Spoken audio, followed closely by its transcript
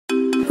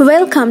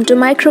Welcome to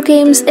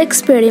Microchem's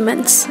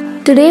Experiments.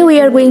 Today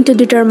we are going to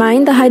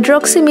determine the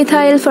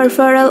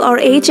HydroxyMethylFurfural or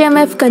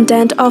HMF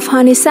content of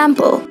honey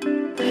sample.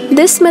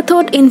 This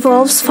method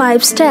involves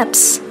 5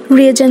 steps: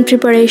 reagent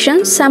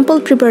preparation,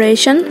 sample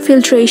preparation,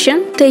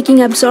 filtration, taking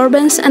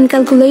absorbance and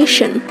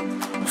calculation.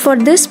 For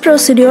this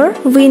procedure,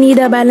 we need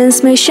a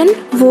balance machine,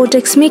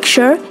 vortex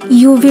mixture,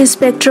 UV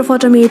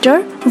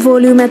spectrophotometer,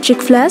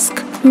 volumetric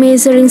flask,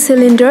 measuring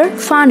cylinder,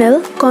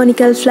 funnel,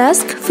 conical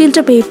flask,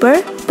 filter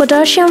paper,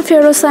 potassium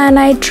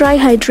ferrocyanide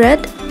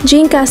trihydrate,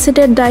 zinc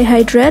acetate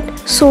dihydrate,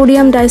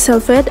 sodium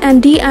disulfate,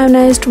 and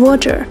deionized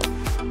water.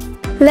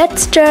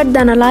 Let's start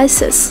the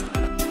analysis.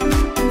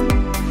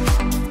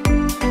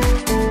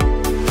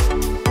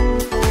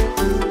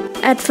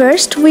 At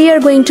first, we are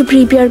going to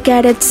prepare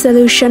carrot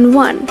solution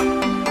 1.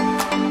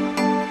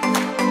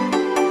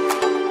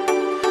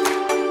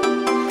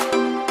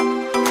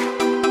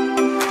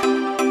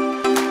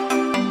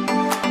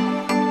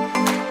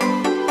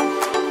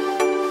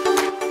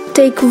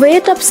 Take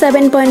weight of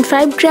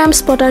 7.5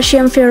 grams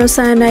potassium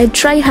ferrocyanide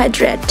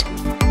trihydrate.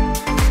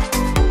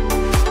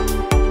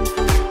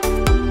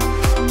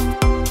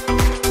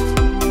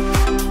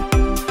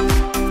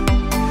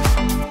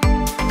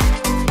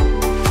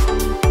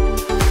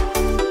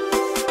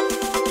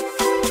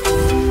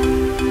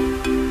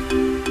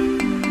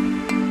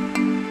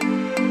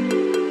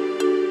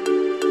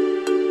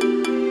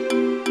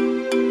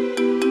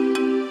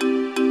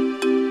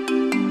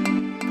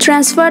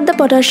 Transfer the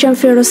potassium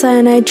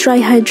ferrocyanide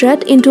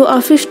trihydrate into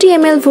a 50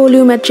 ml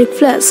volumetric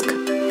flask.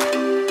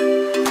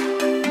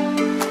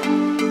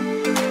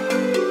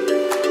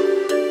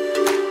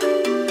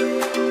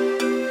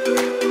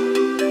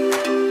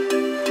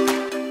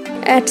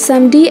 Add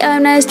some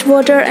deionized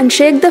water and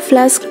shake the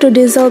flask to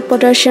dissolve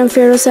potassium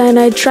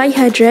ferrocyanide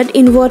trihydrate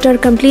in water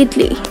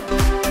completely.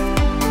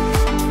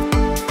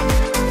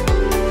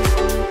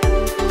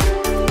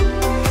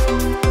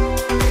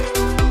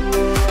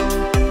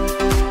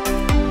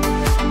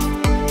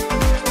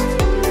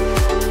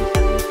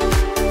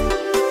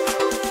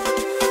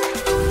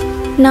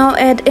 Now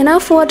add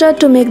enough water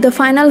to make the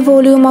final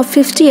volume of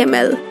 50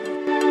 ml.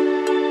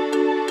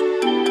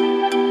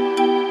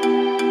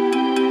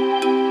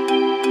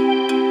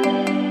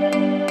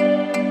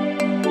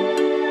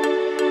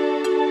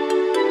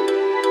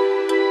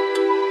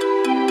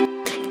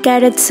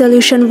 Carrot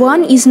solution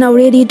 1 is now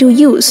ready to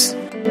use.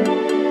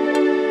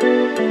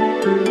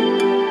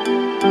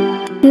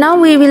 Now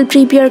we will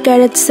prepare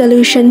carrot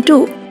solution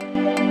 2.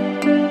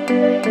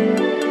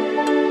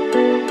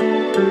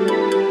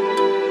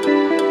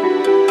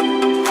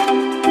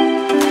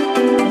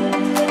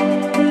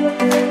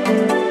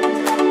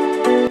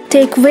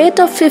 Take weight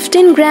of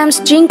 15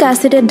 grams zinc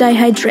acetate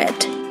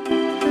dihydrate.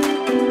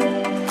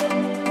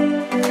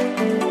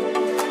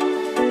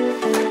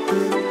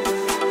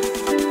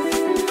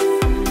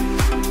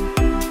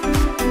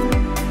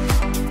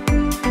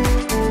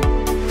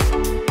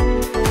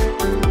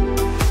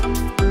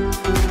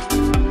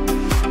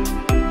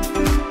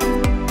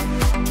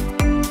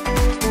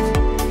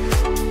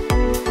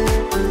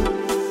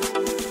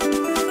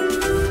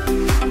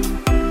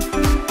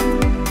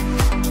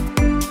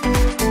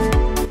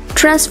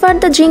 Transfer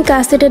the zinc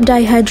acetate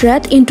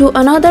dihydrate into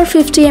another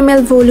 50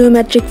 ml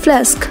volumetric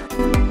flask.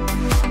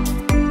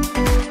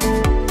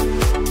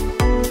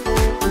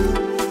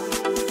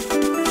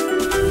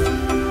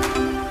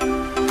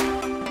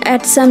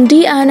 Add some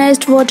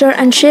deionized water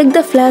and shake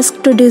the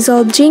flask to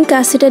dissolve zinc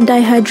acetate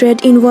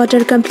dihydrate in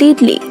water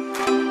completely.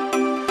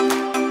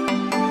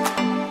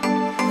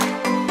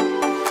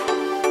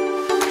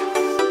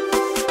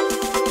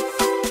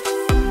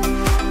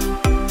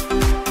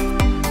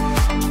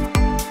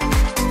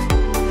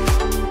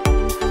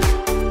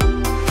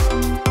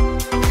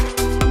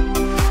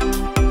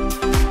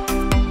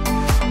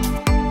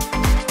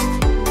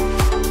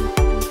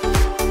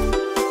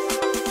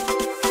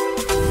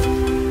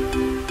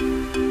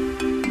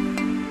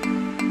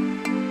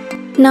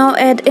 Now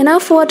add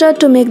enough water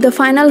to make the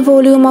final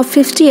volume of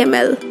 50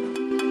 ml.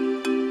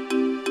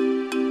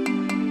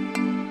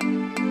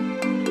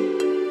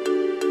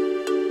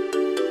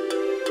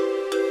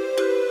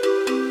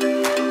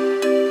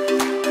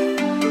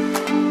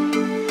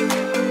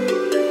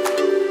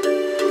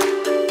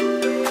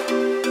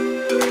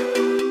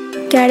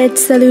 Carrot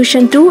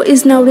solution 2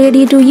 is now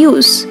ready to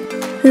use.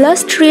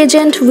 Last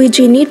reagent which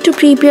we need to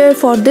prepare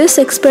for this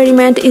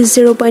experiment is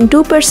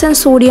 0.2%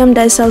 sodium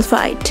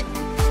disulfide.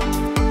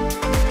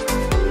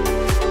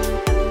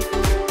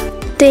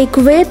 Take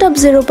weight of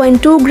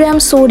 0.2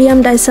 grams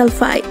sodium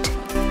disulfide.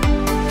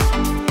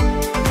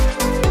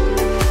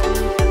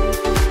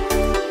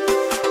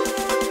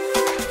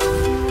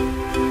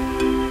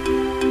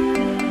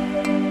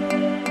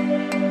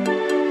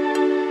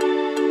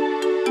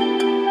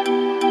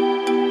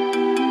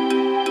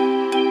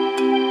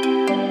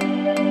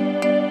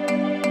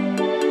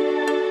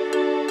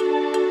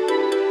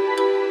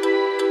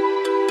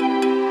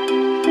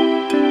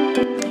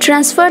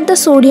 Transfer the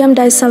sodium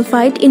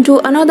disulfide into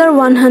another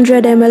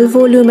 100 ml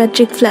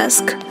volumetric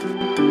flask.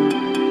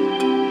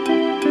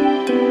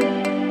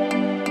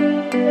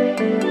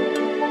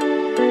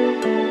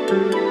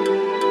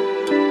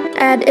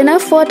 Add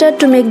enough water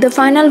to make the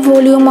final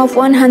volume of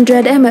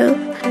 100 ml.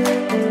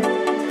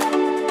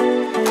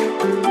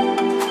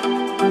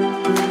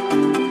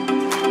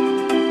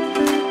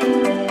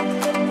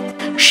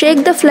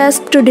 Shake the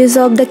flask to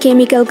dissolve the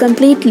chemical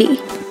completely.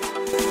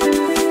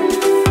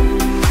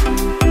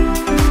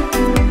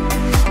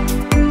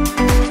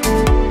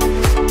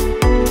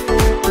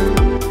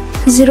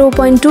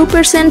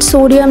 (0.2%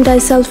 sodium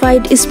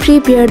disulfide is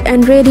prepared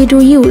and ready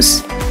to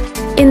use.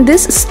 In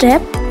this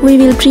step, we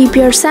will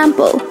prepare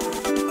sample.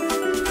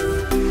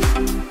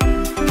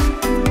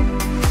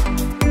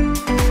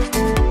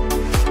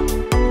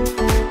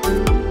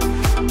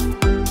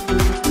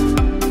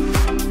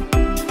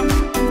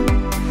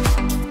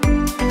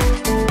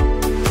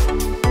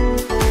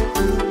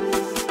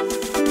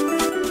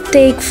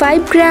 Take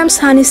 5 grams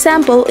honey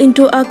sample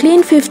into a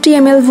clean 50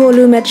 ml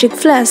volumetric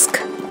flask.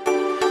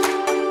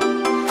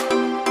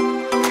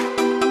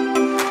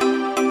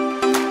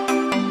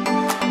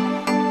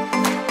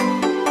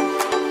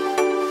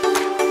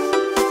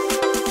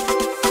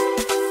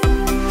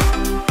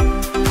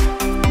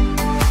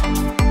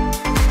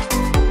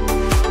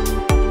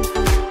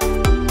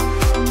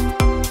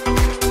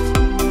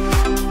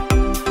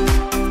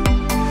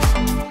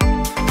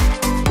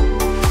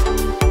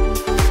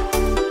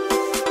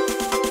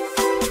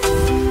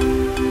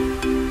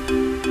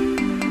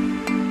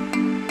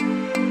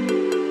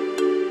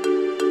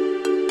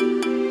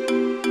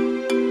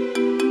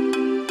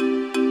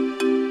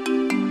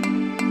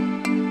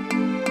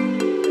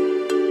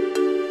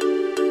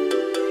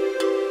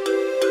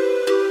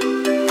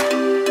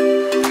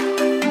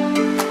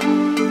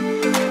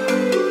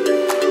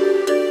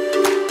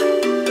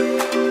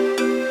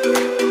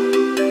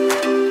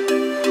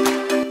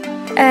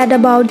 Add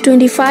about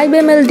 25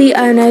 ml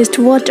deionized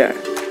water.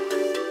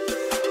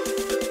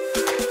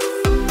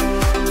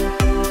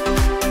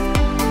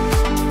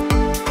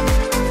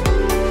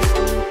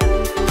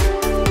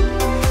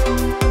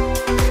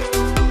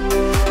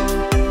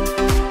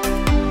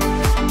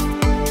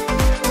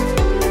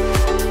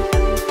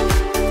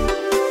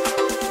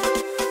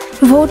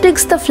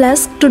 Vortex the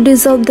flask to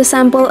dissolve the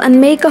sample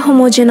and make a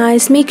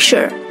homogenized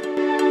mixture.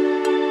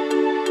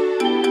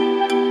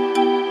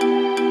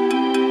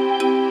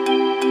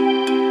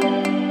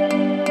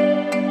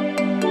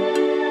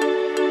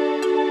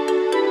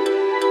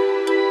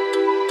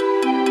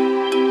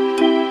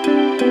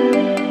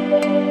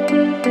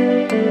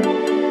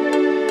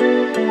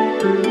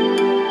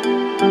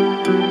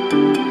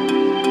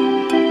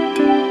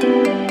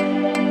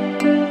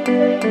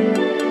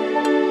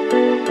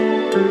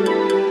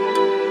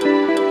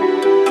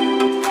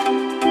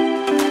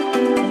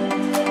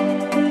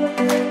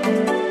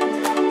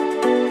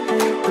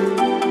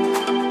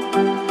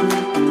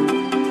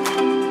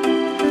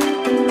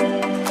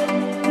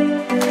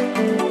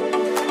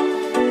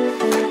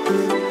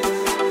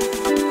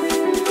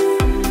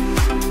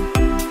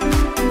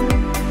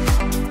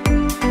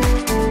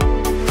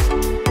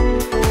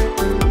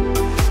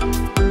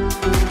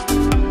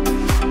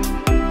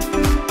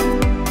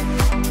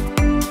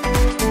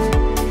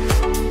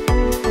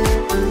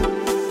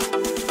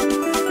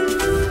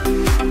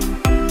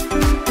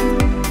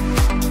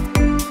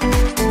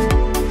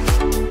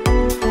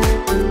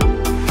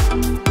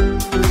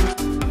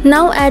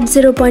 Now add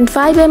 0.5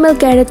 ml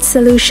carrot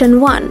solution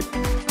 1.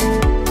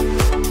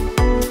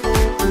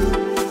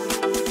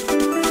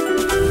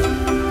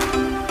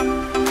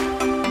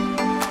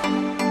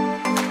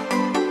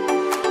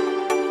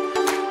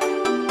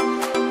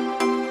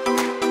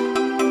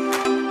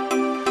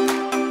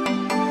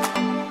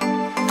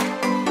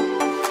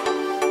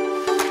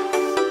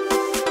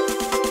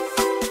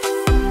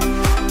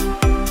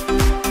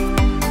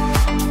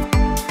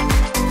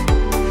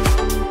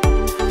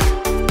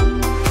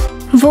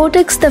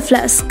 Vortex the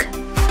flask.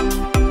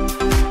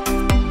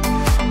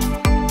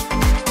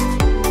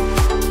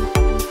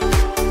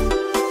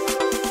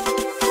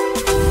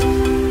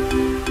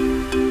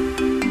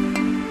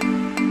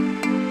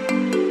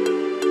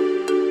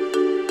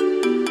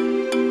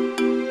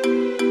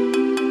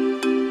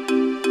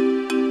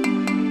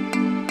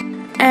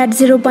 Add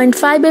 0.5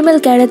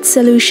 ml carrot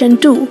solution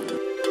 2.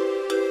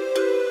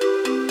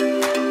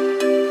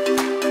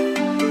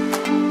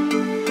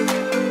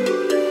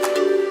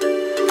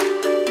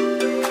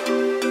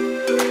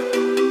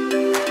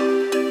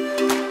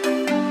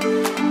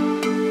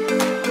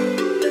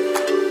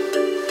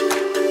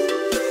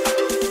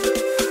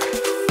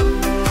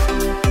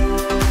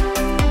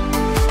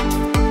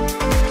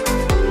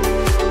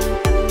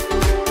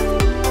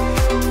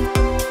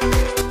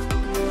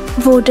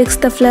 Vortex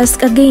the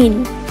flask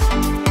again.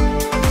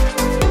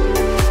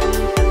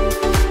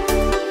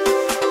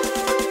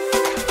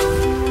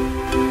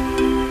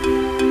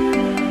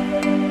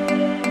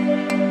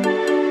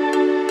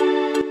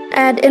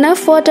 Add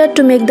enough water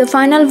to make the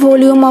final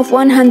volume of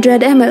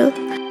 100 ml.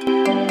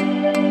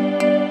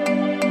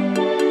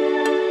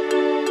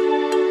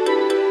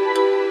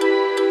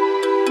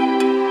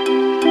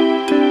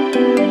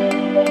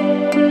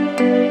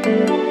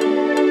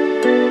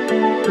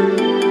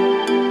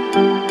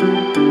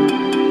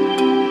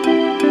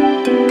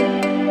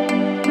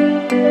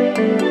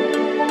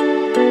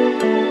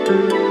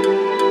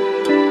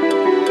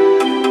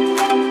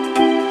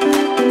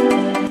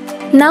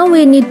 Now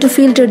we need to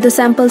filter the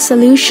sample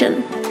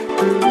solution.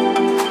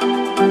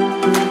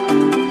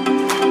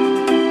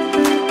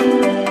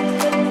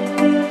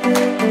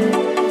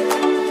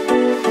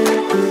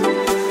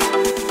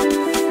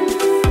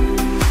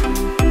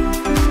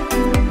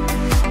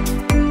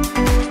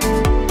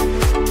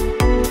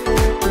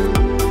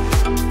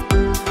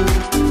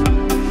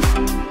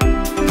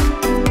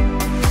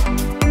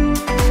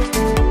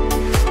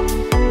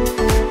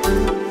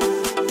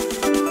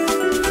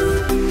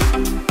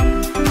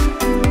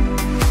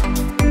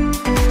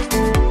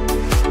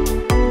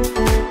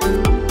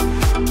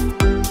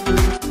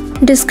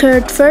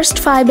 Discard first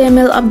 5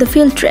 ml of the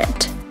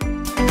filtrate.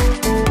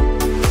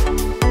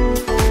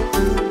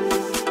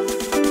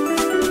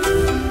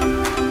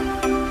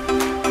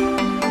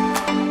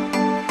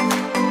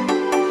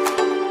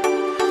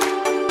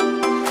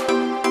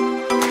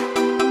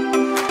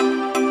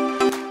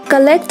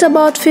 Collect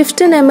about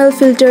 15 ml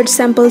filtered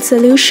sample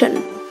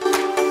solution.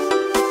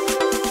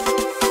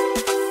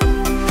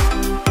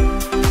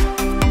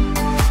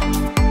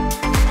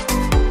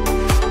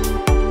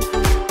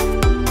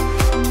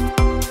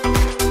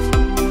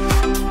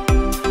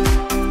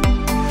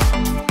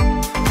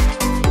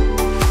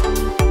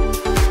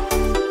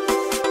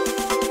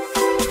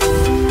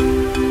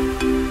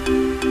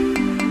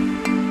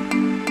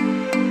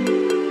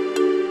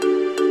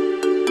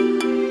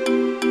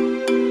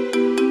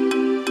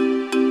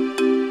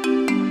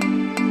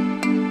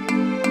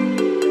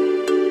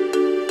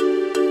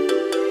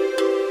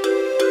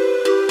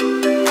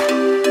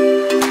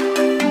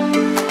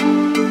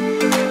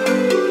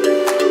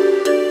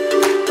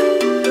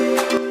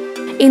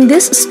 In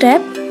this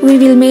step, we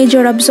will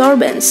measure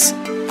absorbance.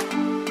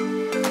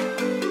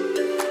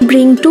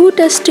 Bring 2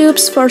 test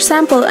tubes for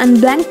sample and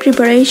blank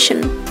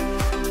preparation.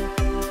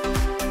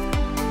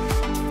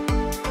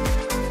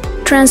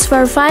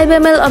 Transfer 5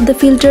 ml of the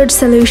filtered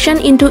solution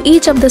into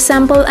each of the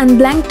sample and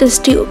blank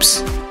test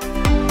tubes.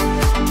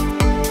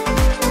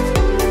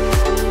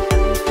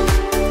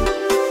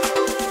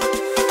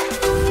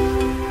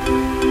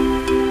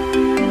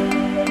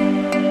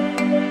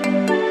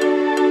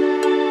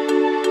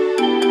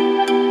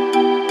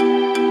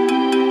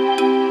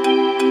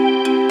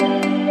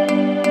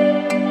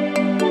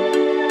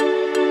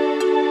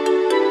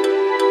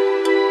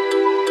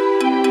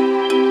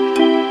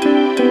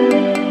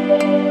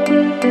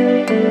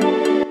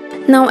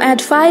 Now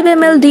add 5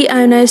 ml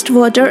deionized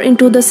water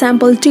into the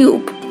sample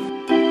tube.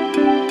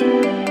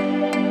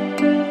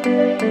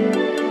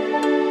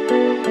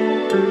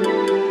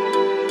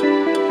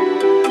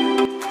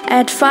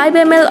 Add 5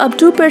 ml of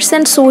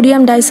 2%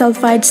 sodium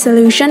disulfide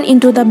solution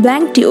into the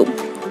blank tube.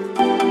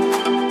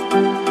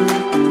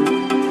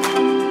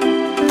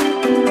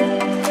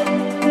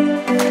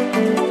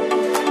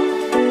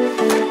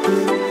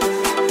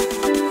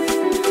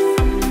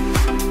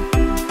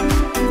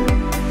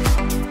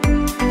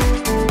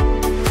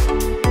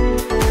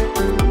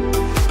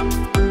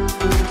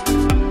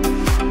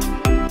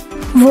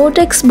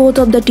 Vortex both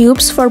of the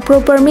tubes for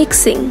proper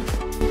mixing.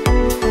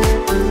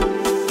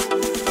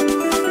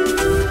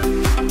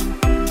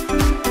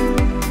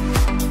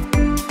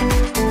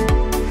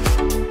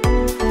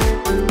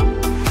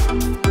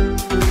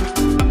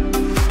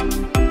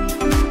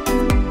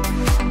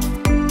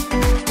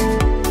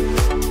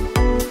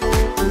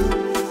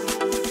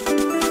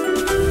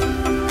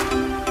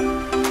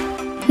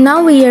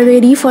 Now we are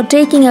ready for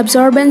taking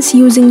absorbance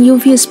using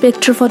UV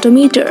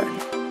spectrophotometer.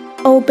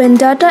 Open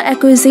Data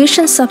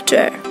Acquisition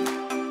software.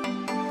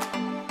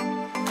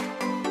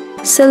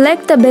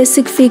 Select the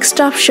Basic Fixed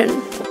option.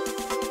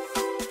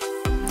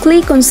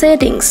 Click on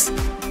Settings.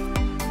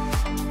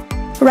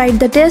 Write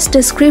the test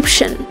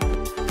description.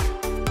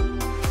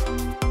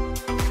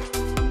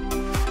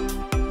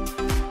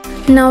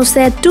 Now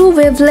set 2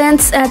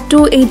 wavelengths at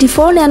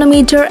 284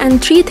 nanometer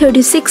and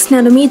 336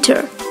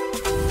 nanometer.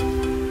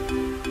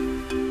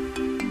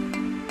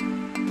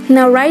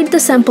 Now write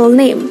the sample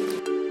name.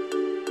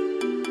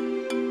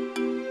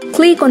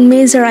 Click on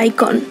Measure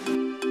icon.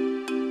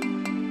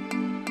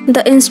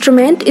 The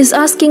instrument is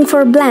asking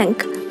for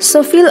blank,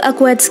 so fill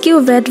aqueous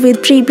cuvette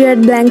with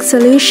prepared blank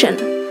solution.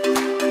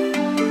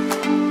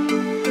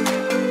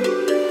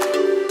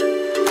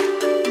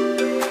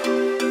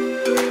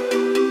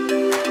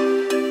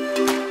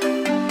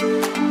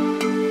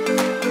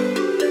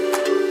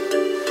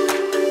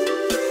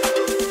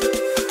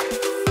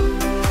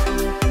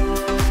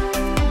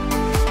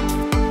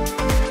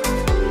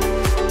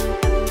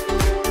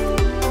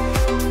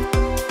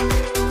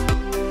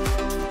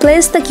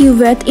 Place the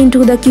cuvette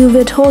into the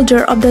cuvette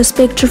holder of the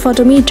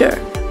spectrophotometer.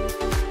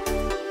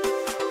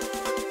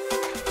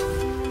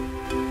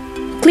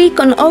 Click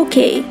on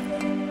OK.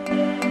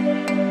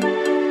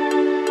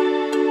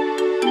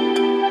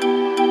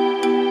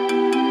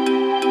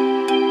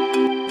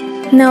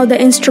 Now the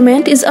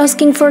instrument is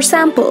asking for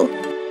sample.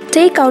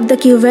 Take out the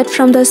cuvette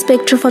from the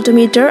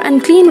spectrophotometer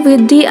and clean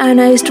with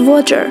deionized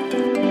water.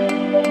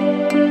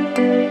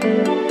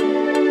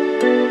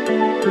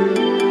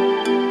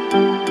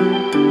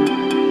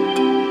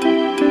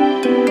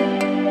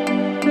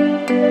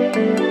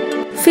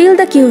 Fill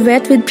the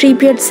cuvette with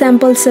prepared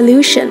sample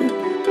solution.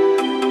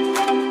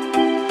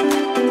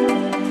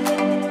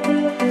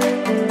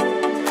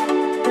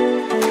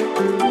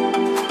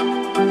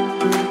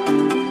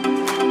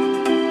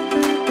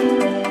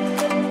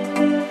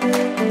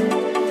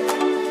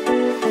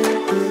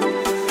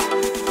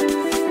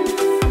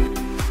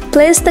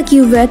 Place the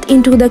cuvette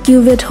into the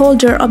cuvette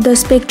holder of the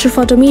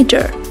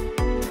spectrophotometer.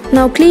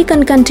 Now click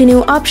on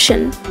Continue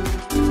option.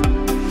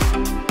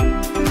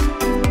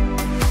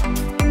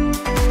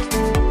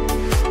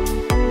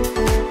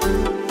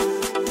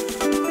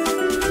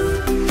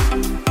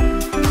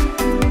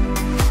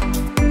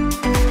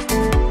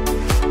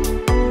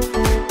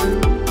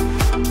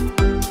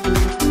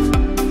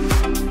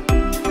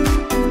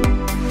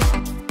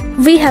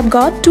 We have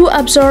got two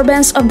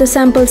absorbance of the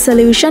sample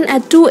solution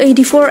at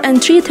 284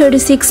 and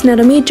 336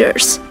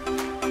 nanometers.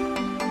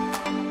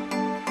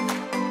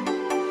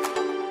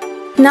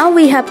 Now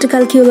we have to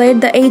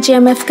calculate the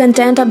HMF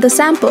content of the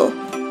sample.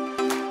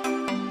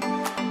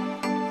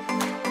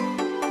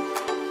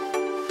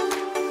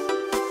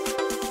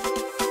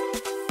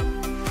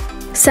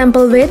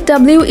 Sample weight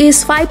W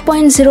is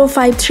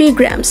 5.053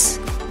 grams.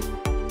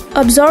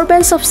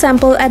 Absorbance of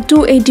sample at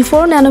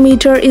 284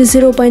 nanometer is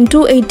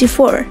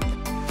 0.284.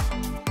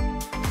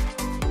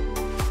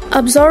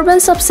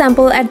 Absorbance of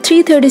sample at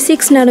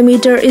 336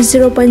 nanometer is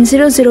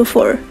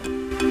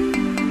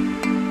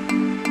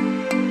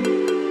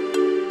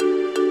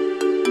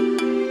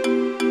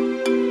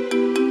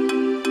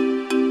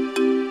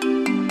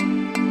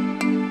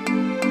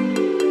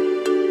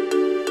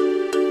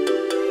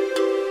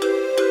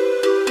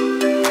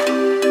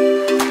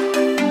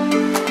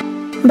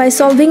By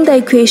solving the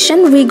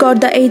equation, we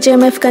got the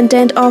HMF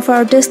content of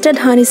our tested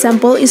honey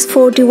sample is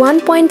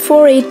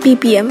 41.48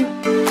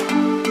 ppm.